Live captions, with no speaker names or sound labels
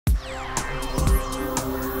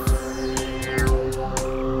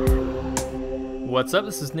What's up,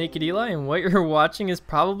 this is Nak3d Halo, and what you're watching is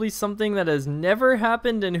probably something that has never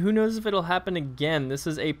happened, and who knows if it'll happen again. This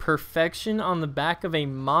is a perfection on the back of a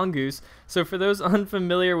Mongoose. So for those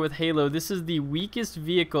unfamiliar with Halo, this is the weakest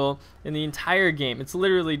vehicle in the entire game. It's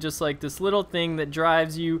literally just like this little thing that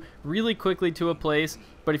drives you really quickly to a place,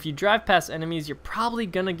 but if you drive past enemies, you're probably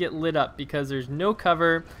gonna get lit up because there's no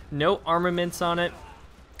cover, no armaments on it.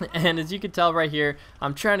 And as you can tell right here,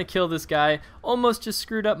 I'm trying to kill this guy. Almost just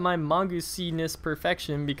screwed up my Mongoose-ness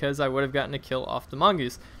perfection because I would have gotten a kill off the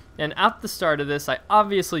Mongoose. And at the start of this, I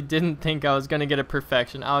obviously didn't think I was going to get a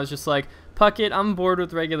perfection. I was just like, puck it, I'm bored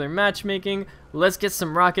with regular matchmaking. Let's get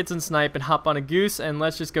some rockets and snipe and hop on a goose and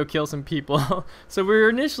let's just go kill some people. So we were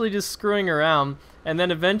initially just screwing around, and then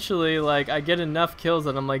eventually like I get enough kills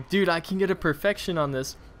that I'm like, dude, I can get a perfection on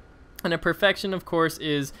this. And a perfection, of course,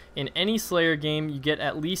 is in any Slayer game, you get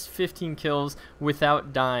at least 15 kills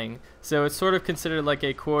without dying. So it's sort of considered like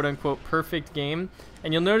a quote-unquote perfect game.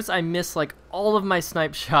 And you'll notice I miss like all of my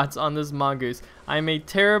snipe shots on this Mongoose. I'm a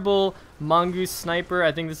terrible Mongoose sniper.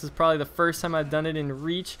 I think this is probably the first time I've done it in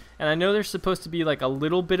Reach. And I know there's supposed to be like a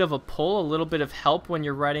little bit of a pull, a little bit of help when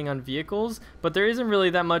you're riding on vehicles, but there isn't really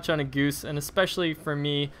that much on a Goose. And especially for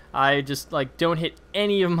me, I just like don't hit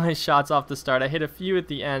any of my shots off the start. I hit a few at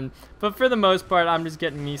the end, but for the most part, I'm just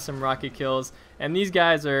getting me some rocket kills. And these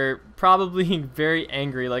guys are probably very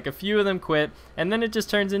angry. Like a few of them quit, and then it just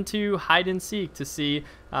turns into hide and seek to see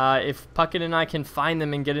if Puckett and I can find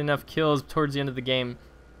them and get enough kills towards the end of the game.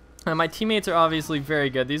 My teammates are obviously very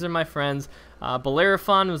good. These are my friends.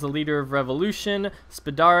 Bellerophon was the leader of Revolution.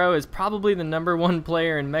 Spadaro is probably the #1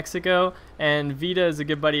 player in Mexico, and Vita is a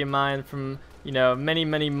good buddy of mine from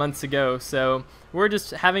many months ago. So we're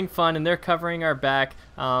just having fun, and they're covering our back.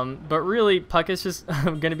 But really, Puckett's just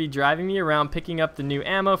going to be driving me around, picking up the new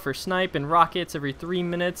ammo for snipe and rockets every 3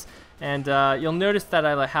 minutes. And you'll notice that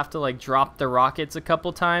I have to like drop the rockets a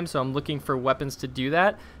couple times, so I'm looking for weapons to do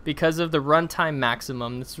that because of the runtime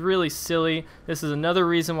maximum. It's really silly. This is another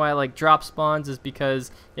reason why I like drop spawns, is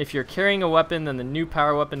because if you're carrying a weapon, then the new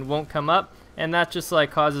power weapon won't come up, and that just like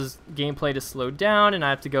causes gameplay to slow down, and I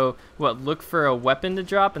have to go look for a weapon to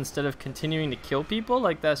drop instead of continuing to kill people.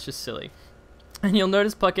 Like, that's just silly. And you'll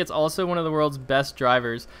notice Puckett's also one of the world's best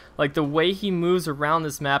drivers. Like, the way he moves around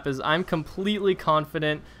this map is I'm completely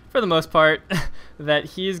confident, for the most part, that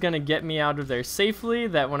he's going to get me out of there safely,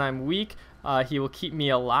 that when I'm weak, he will keep me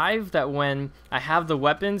alive, that when I have the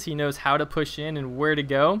weapons, he knows how to push in and where to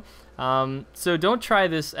go. So don't try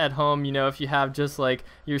this at home, if you have just like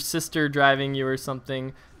your sister driving you or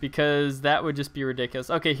something, because that would just be ridiculous.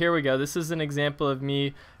 Okay, here we go. This is an example of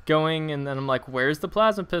me going, and then I'm like, where's the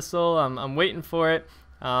plasma pistol? I'm waiting for it,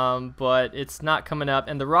 but it's not coming up,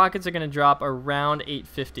 and the rockets are going to drop around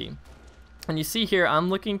 850. And you see here, I'm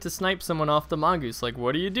looking to snipe someone off the Mongoose. Like,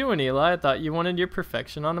 what are you doing, Eli? I thought you wanted your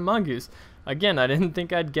perfection on a Mongoose. Again, I didn't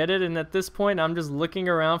think I'd get it, and at this point, I'm just looking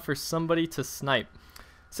around for somebody to snipe.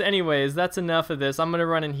 So anyways, that's enough of this. I'm going to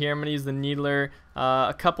run in here. I'm going to use the Needler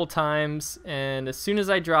a couple times, and as soon as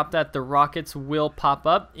I drop that, the rockets will pop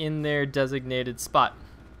up in their designated spot.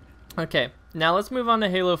 Okay, now let's move on to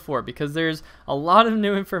Halo 4, because there's a lot of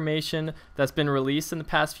new information that's been released in the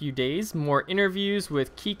past few days. More interviews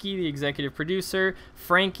with Kiki, the executive producer.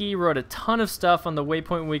 Frankie wrote a ton of stuff on the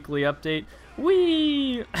Waypoint Weekly update.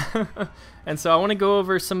 Whee! And so I want to go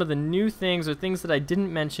over some of the new things, or things that I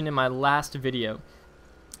didn't mention in my last video.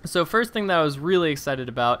 So first thing that I was really excited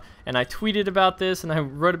about, and I tweeted about this and I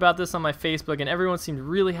wrote about this on my Facebook, and everyone seemed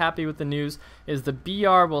really happy with the news, is the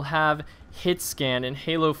BR will have hit scan in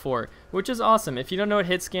Halo 4, which is awesome. If you don't know what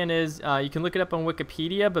hit scan is, you can look it up on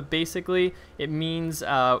Wikipedia, but basically it means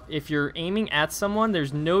if you're aiming at someone,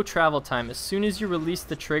 there's no travel time. As soon as you release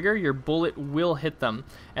the trigger, your bullet will hit them.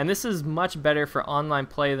 And this is much better for online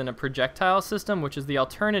play than a projectile system, which is the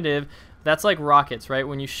alternative. That's like rockets, right?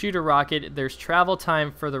 When you shoot a rocket, there's travel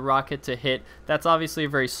time for the rocket to hit. That's obviously a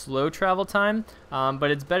very slow travel time,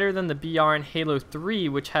 but it's better than the BR in Halo 3,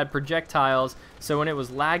 which had projectiles, so when it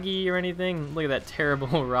was laggy or anything, look at that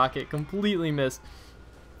terrible rocket, completely missed.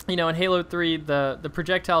 In Halo 3, the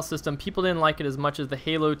projectile system, people didn't like it as much as the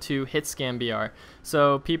Halo 2 hit scan BR.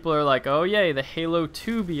 So people are like, oh yay, the Halo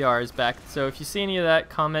 2 BR is back. So if you see any of that,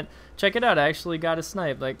 comment, check it out, I actually got a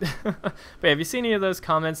snipe. Like, but if you see any of those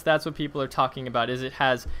comments, that's what people are talking about, is it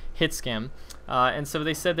has hit scan. And so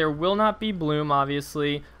they said there will not be bloom,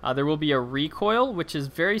 obviously. There will be a recoil, which is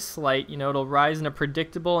very slight. It'll rise in a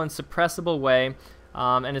predictable and suppressible way.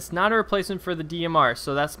 And it's not a replacement for the DMR,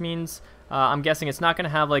 so that means I'm guessing it's not going to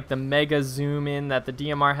have like the mega zoom in that the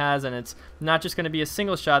DMR has, and it's not just going to be a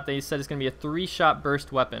single shot. They said it's going to be a 3-shot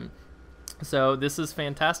burst weapon. So this is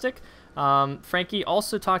fantastic. Frankie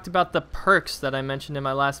also talked about the perks that I mentioned in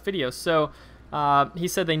my last video. So he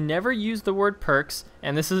said they never use the word perks,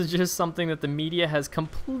 and this is just something that the media has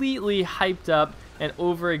completely hyped up and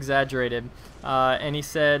over-exaggerated. And he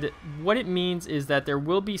said what it means is that there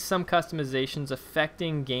will be some customizations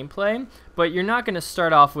affecting gameplay, but you're not going to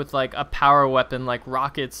start off with like a power weapon like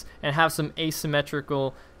rockets and have some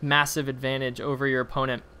asymmetrical massive advantage over your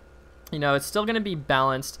opponent. You know, it's still going to be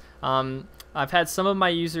balanced. I've had some of my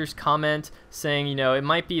users comment saying, you know, it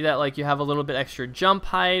might be that like you have a little bit extra jump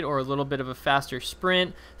height or a little bit of a faster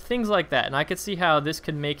sprint, things like that. And I could see how this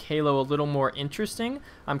could make Halo a little more interesting.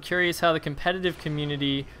 I'm curious how the competitive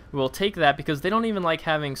community will take that, because they don't even like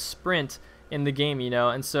having sprint in the game, you know.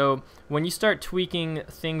 And so when you start tweaking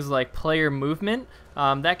things like player movement,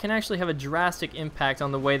 that can actually have a drastic impact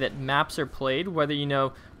on the way that maps are played, whether, you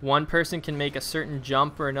know, one person can make a certain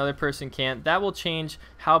jump or another person can't. That will change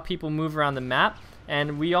how people move around the map.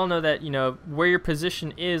 And we all know that, you know, where your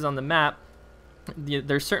position is on the map,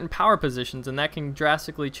 there's certain power positions, and that can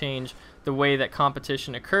drastically change the way that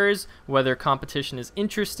competition occurs, whether competition is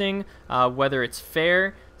interesting, whether it's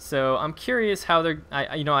fair. So I'm curious how they're,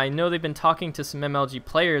 I know they've been talking to some MLG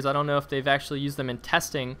players. I don't know if they've actually used them in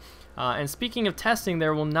testing. And speaking of testing,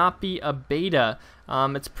 there will not be a beta.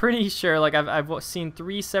 It's pretty sure, like I've seen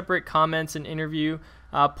 3 separate comments and interview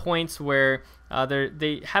points where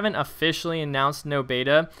they haven't officially announced no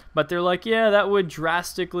beta, but they're like, yeah, that would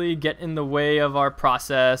drastically get in the way of our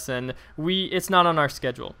process, and it's not on our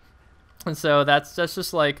schedule. And so that's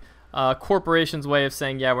just like corporation's way of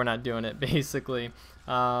saying, yeah, we're not doing it, basically.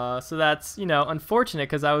 So that's, you know, unfortunate,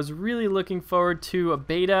 because I was really looking forward to a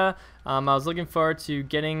beta. I was looking forward to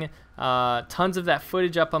getting tons of that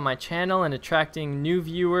footage up on my channel and attracting new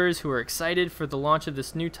viewers who are excited for the launch of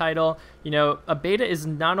this new title. You know, a beta is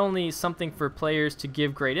not only something for players to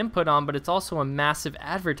give great input on, but it's also a massive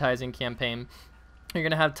advertising campaign. You're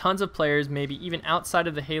going to have tons of players, maybe even outside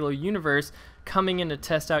of the Halo universe, coming in to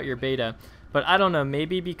test out your beta. But I don't know,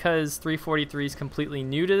 maybe because 343 is completely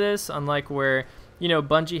new to this, unlike where, you know,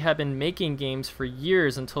 Bungie had been making games for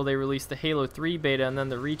years until they released the Halo 3 beta and then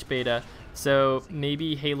the Reach beta. So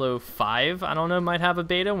maybe Halo 5, I don't know, might have a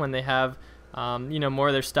beta when they have, you know, more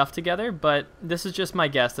of their stuff together. But this is just my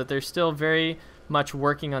guess, that they're still very much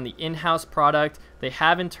working on the in-house product. They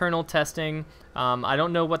have internal testing. I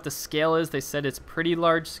don't know what the scale is. They said it's pretty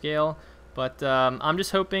large scale. But I'm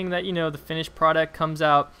just hoping that, you know, the finished product comes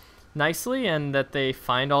out nicely and that they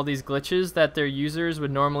find all these glitches that their users would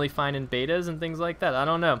normally find in betas and things like that. I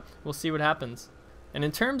don't know. We'll see what happens. And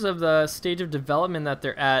in terms of the stage of development that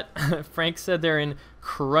they're at, Frank said they're in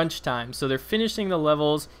crunch time. So they're finishing the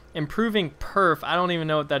levels, improving perf. I don't even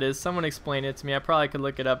know what that is. Someone explain it to me. I probably could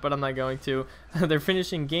look it up, but I'm not going to. They're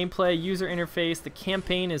finishing gameplay, user interface. The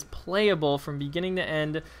campaign is playable from beginning to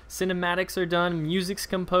end. Cinematics are done. Music's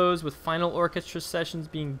composed, with final orchestra sessions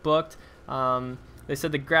being booked. They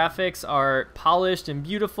said the graphics are polished and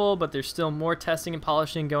beautiful, but there's still more testing and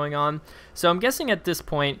polishing going on. So I'm guessing at this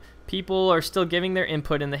point, people are still giving their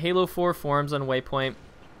input in the Halo 4 forums on Waypoint,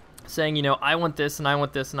 saying, you know, I want this, and I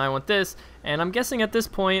want this, and I want this. And I'm guessing at this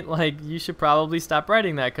point, like, you should probably stop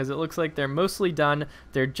writing that, because it looks like they're mostly done.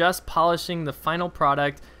 They're just polishing the final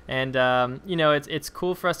product. And, you know, it's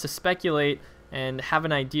cool for us to speculate and have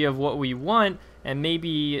an idea of what we want, and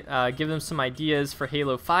maybe give them some ideas for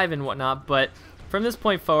Halo 5 and whatnot. But from this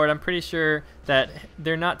point forward, I'm pretty sure that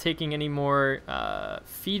they're not taking any more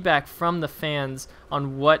feedback from the fans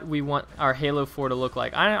on what we want our Halo 4 to look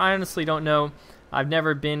like. I honestly don't know. I've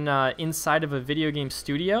never been inside of a video game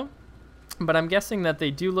studio, but I'm guessing that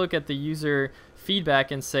they do look at the user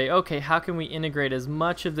feedback and say, okay, how can we integrate as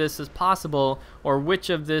much of this as possible, or which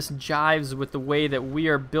of this jives with the way that we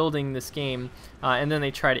are building this game, and then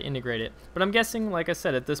they try to integrate it. But I'm guessing, like I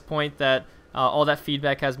said, at this point that all that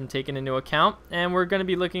feedback has been taken into account, and we're going to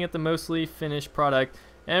be looking at the mostly finished product.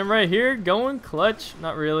 And right here, going clutch.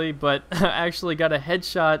 Not really, but I actually got a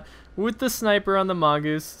headshot with the sniper on the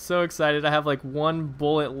Mongoose. So excited. I have like 1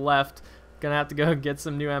 bullet left. Gonna have to go get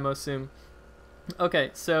some new ammo soon.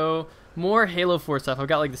 Okay, so more Halo 4 stuff. I've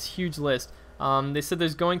got like this huge list. They said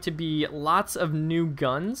there's going to be lots of new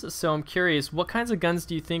guns, so I'm curious, what kinds of guns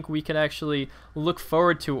do you think we could actually look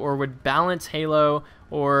forward to, or would balance Halo,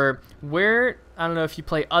 or where, I don't know, if you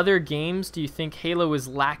play other games, do you think Halo is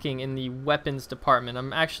lacking in the weapons department?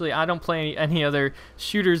 I don't play any other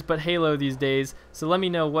shooters but Halo these days, so let me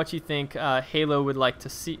know what you think Halo would like to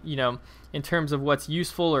see, you know, in terms of what's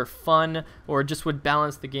useful or fun, or just would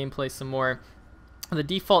balance the gameplay some more. The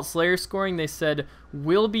default Slayer scoring, they said,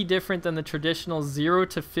 will be different than the traditional 0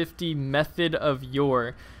 to 50 method of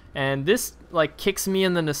yore. And this like kicks me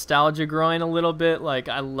in the nostalgia groin a little bit. Like,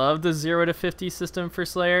 I love the 0 to 50 system for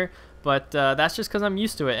Slayer, but that's just because I'm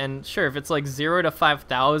used to it. And sure, if it's like 0 to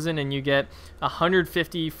 5,000 and you get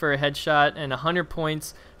 150 for a headshot and 100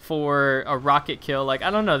 points for a rocket kill, like, I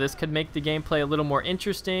don't know, this could make the gameplay a little more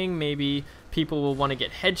interesting. Maybe people will want to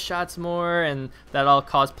get headshots more, and that'll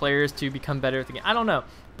cause players to become better at the game. I don't know,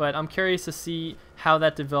 but I'm curious to see how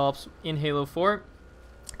that develops in Halo 4.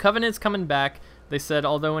 Covenant's coming back. They said,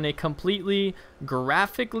 although in a completely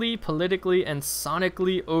graphically, politically, and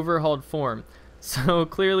sonically overhauled form. So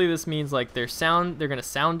clearly this means like they're gonna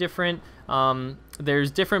sound different.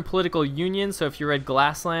 There's different political unions. So if you read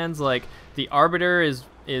Glasslands, like the Arbiter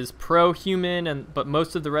is pro-human, but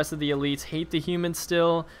most of the rest of the elites hate the humans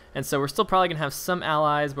still. And so we're still probably gonna have some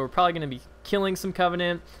allies, but we're probably gonna be killing some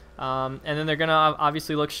Covenant. And then they're gonna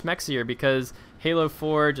obviously look schmexier because Halo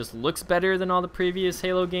 4 just looks better than all the previous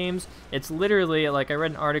Halo games. It's literally, like, I read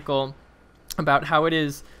an article about how it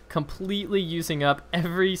is completely using up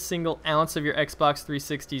every single ounce of your Xbox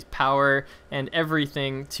 360's power and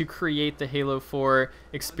everything to create the Halo 4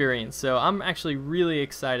 experience. So I'm actually really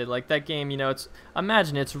excited. Like, that game, you know,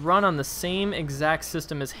 imagine it's run on the same exact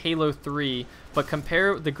system as Halo 3, but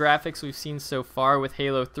compare the graphics we've seen so far with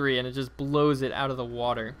Halo 3 and it just blows it out of the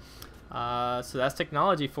water. So that's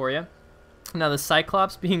technology for you. Now, the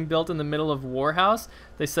Cyclops being built in the middle of Warhouse,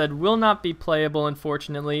 they said will not be playable,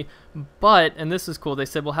 unfortunately, but, and this is cool, they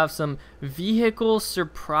said we'll have some vehicle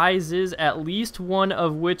surprises, at least one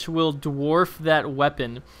of which will dwarf that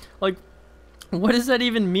weapon. Like, what does that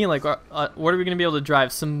even mean? Like, what are we going to be able to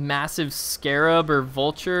drive? Some massive Scarab or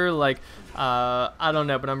Vulture? Like, I don't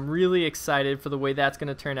know, but I'm really excited for the way that's going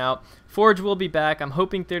to turn out. Forge will be back. I'm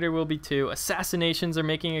hoping Theater will be too. Assassinations are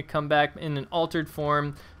making a comeback in an altered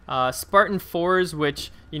form. Spartan 4s,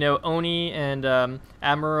 which, you know, Oni and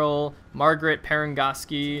Admiral Margaret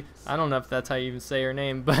Perengoski, I don't know if that's how you even say her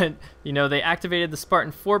name, but, you know, they activated the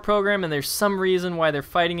Spartan 4 program, and there's some reason why they're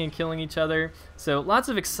fighting and killing each other. So lots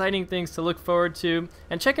of exciting things to look forward to.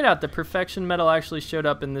 And check it out, the Perfection Medal actually showed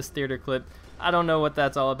up in this Theater clip. I don't know what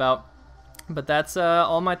that's all about. But that's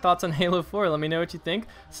all my thoughts on Halo 4. Let me know what you think.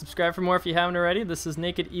 Subscribe for more if you haven't already. This is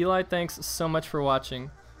Nak3d Eli. Thanks so much for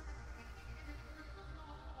watching.